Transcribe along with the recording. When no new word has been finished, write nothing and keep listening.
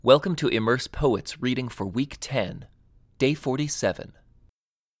Welcome to Immerse Poets reading for Week 10, Day 47.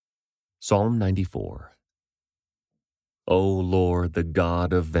 Psalm 94. O Lord, the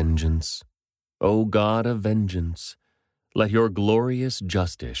God of vengeance, O God of vengeance, let your glorious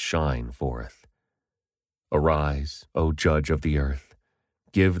justice shine forth. Arise, O Judge of the earth,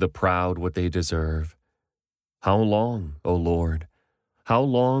 give the proud what they deserve. How long, O Lord, how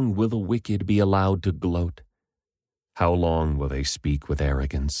long will the wicked be allowed to gloat? How long will they speak with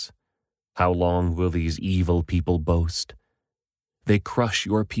arrogance? How long will these evil people boast? They crush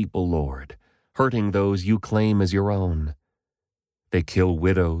your people, Lord, hurting those you claim as your own. They kill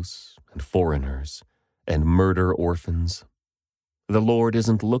widows and foreigners and murder orphans. The Lord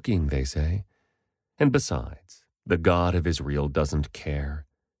isn't looking, they say. And besides, the God of Israel doesn't care.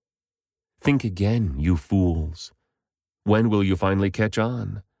 Think again, you fools. When will you finally catch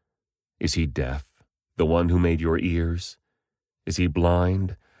on? Is he deaf, the one who made your ears? Is he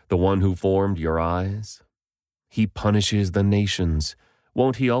blind, the one who formed your eyes? He punishes the nations.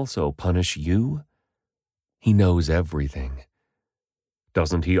 Won't he also punish you? He knows everything.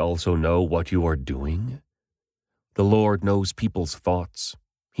 Doesn't he also know what you are doing? The Lord knows people's thoughts.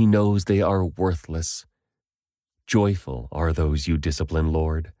 He knows they are worthless. Joyful are those you discipline,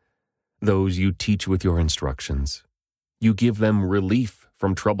 Lord, those you teach with your instructions. You give them relief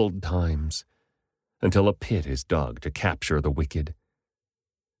from troubled times, until a pit is dug to capture the wicked.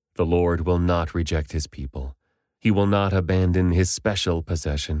 The Lord will not reject his people. He will not abandon his special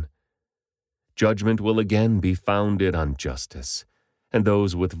possession. Judgment will again be founded on justice, and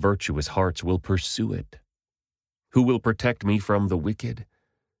those with virtuous hearts will pursue it. Who will protect me from the wicked?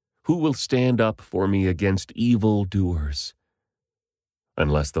 Who will stand up for me against evildoers?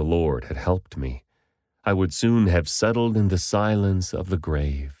 Unless the Lord had helped me, I would soon have settled in the silence of the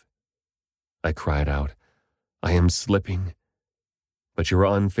grave. I cried out, I am slipping. But your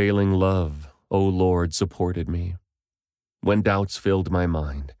unfailing love, O Lord, supported me. When doubts filled my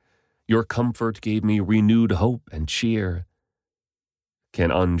mind, your comfort gave me renewed hope and cheer. Can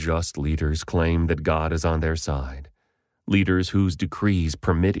unjust leaders claim that God is on their side, leaders whose decrees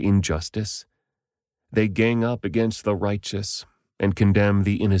permit injustice? They gang up against the righteous and condemn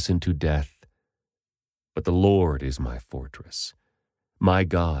the innocent to death. But the Lord is my fortress. My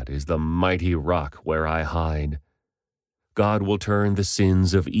God is the mighty rock where I hide. God will turn the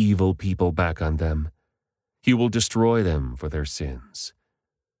sins of evil people back on them. He will destroy them for their sins.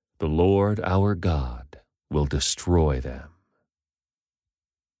 The Lord our God will destroy them.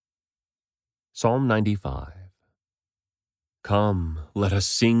 Psalm 95. Come, let us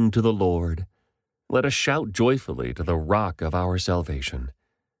sing to the Lord. Let us shout joyfully to the rock of our salvation.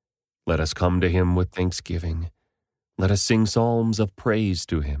 Let us come to him with thanksgiving. Let us sing psalms of praise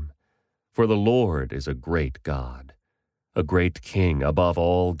to him. For the Lord is a great God, a great King above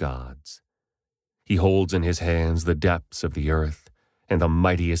all gods. He holds in his hands the depths of the earth and the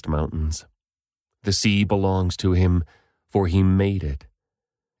mightiest mountains. The sea belongs to him, for he made it.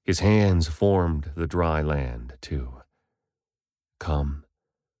 His hands formed the dry land, too. Come,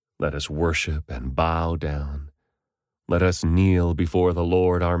 let us worship and bow down. Let us kneel before the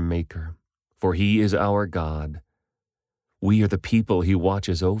Lord our Maker, for he is our God. We are the people he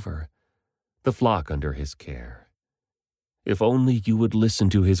watches over, the flock under his care. If only you would listen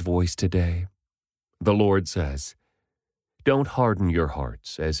to his voice today. The Lord says, don't harden your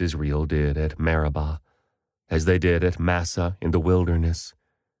hearts as Israel did at Meribah, as they did at Massah in the wilderness.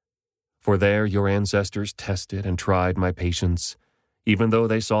 For there your ancestors tested and tried my patience, even though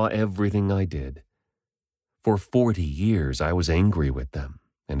they saw everything I did. For 40 years I was angry with them,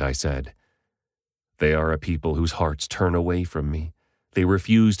 and I said, they are a people whose hearts turn away from me. They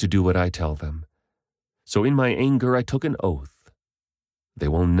refuse to do what I tell them. So in my anger I took an oath. They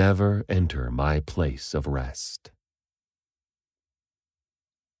will never enter my place of rest.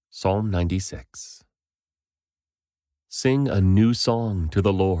 Psalm 96. Sing a new song to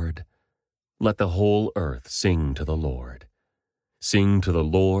the Lord. Let the whole earth sing to the Lord. Sing to the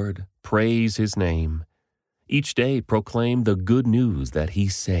Lord, praise his name. Each day proclaim the good news that he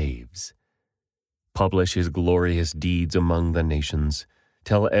saves. Publish his glorious deeds among the nations.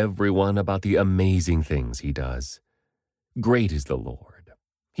 Tell everyone about the amazing things he does. Great is the Lord.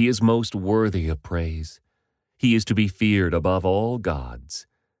 He is most worthy of praise. He is to be feared above all gods.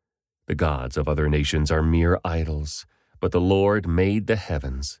 The gods of other nations are mere idols, but the Lord made the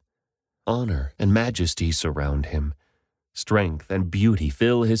heavens. Honor and majesty surround him. Strength and beauty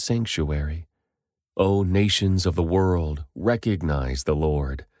fill his sanctuary. O nations of the world, recognize the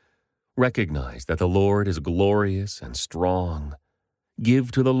Lord. Recognize that the Lord is glorious and strong. Give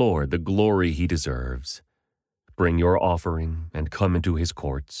to the Lord the glory he deserves. bring your offering and come into his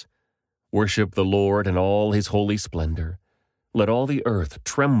courts. Worship the Lord in all his holy splendor. Let all the earth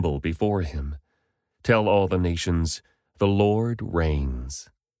tremble before him. Tell all the nations, the Lord reigns.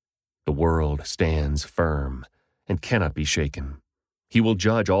 The world stands firm and cannot be shaken. He will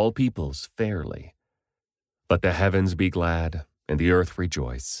judge all peoples fairly. Let the heavens be glad and the earth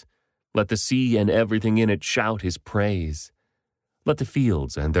rejoice. Let the sea and everything in it shout his praise. Let the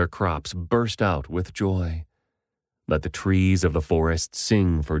fields and their crops burst out with joy. Let the trees of the forest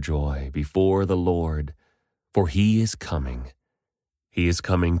sing for joy before the Lord, for he is coming. He is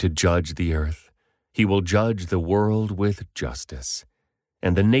coming to judge the earth. He will judge the world with justice,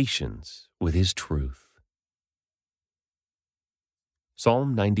 and the nations with his truth.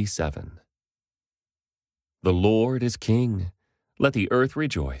 Psalm 97. The Lord is king. Let the earth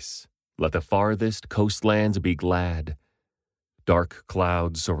rejoice. Let the farthest coastlands be glad. Dark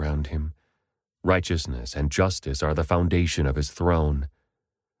clouds surround him. Righteousness and justice are the foundation of his throne.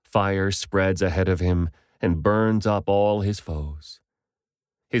 Fire spreads ahead of him and burns up all his foes.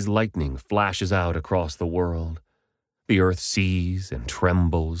 His lightning flashes out across the world. The earth sees and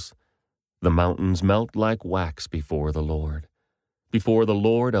trembles. The mountains melt like wax before the Lord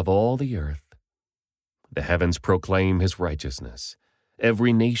of all the earth. The heavens proclaim his righteousness.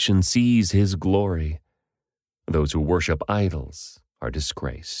 Every nation sees his glory. Those who worship idols are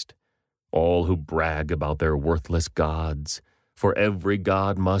disgraced. All who brag about their worthless gods, for every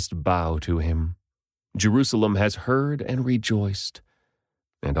god must bow to him. Jerusalem has heard and rejoiced,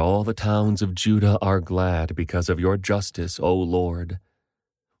 and all the towns of Judah are glad because of your justice, O Lord.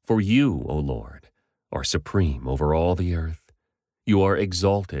 For you, O Lord, are supreme over all the earth. You are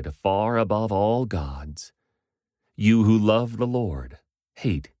exalted far above all gods. You who love the Lord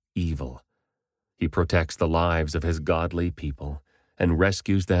hate evil. He protects the lives of his godly people and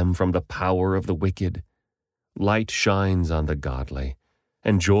rescues them from the power of the wicked. Light shines on the godly,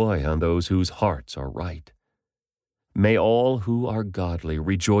 and joy on those whose hearts are right. May all who are godly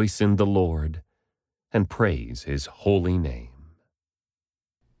rejoice in the Lord and praise his holy name.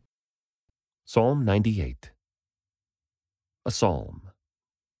 Psalm 98. A Psalm.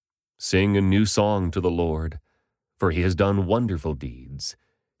 Sing a new song to the Lord, for he has done wonderful deeds.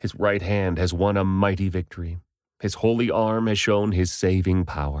 His right hand has won a mighty victory. His holy arm has shown his saving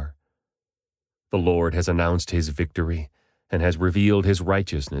power. The Lord has announced his victory and has revealed his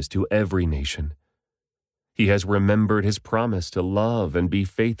righteousness to every nation. He has remembered his promise to love and be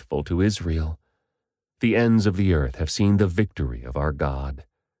faithful to Israel. The ends of the earth have seen the victory of our God.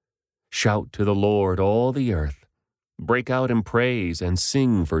 Shout to the Lord, all the earth. Break out in praise and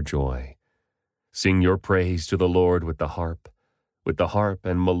sing for joy. Sing your praise to the Lord with the harp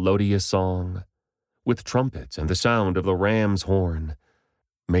and melodious song, with trumpets and the sound of the ram's horn.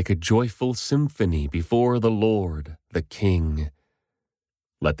 Make a joyful symphony before the Lord, the King.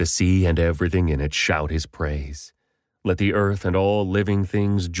 Let the sea and everything in it shout his praise. Let the earth and all living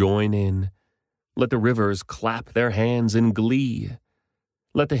things join in. Let the rivers clap their hands in glee.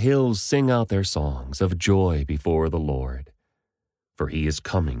 Let the hills sing out their songs of joy before the Lord. For he is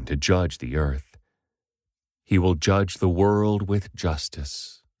coming to judge the earth. He will judge the world with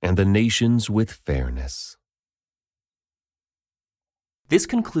justice and the nations with fairness. This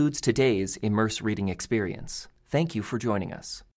concludes today's Immerse Reading Experience. Thank you for joining us.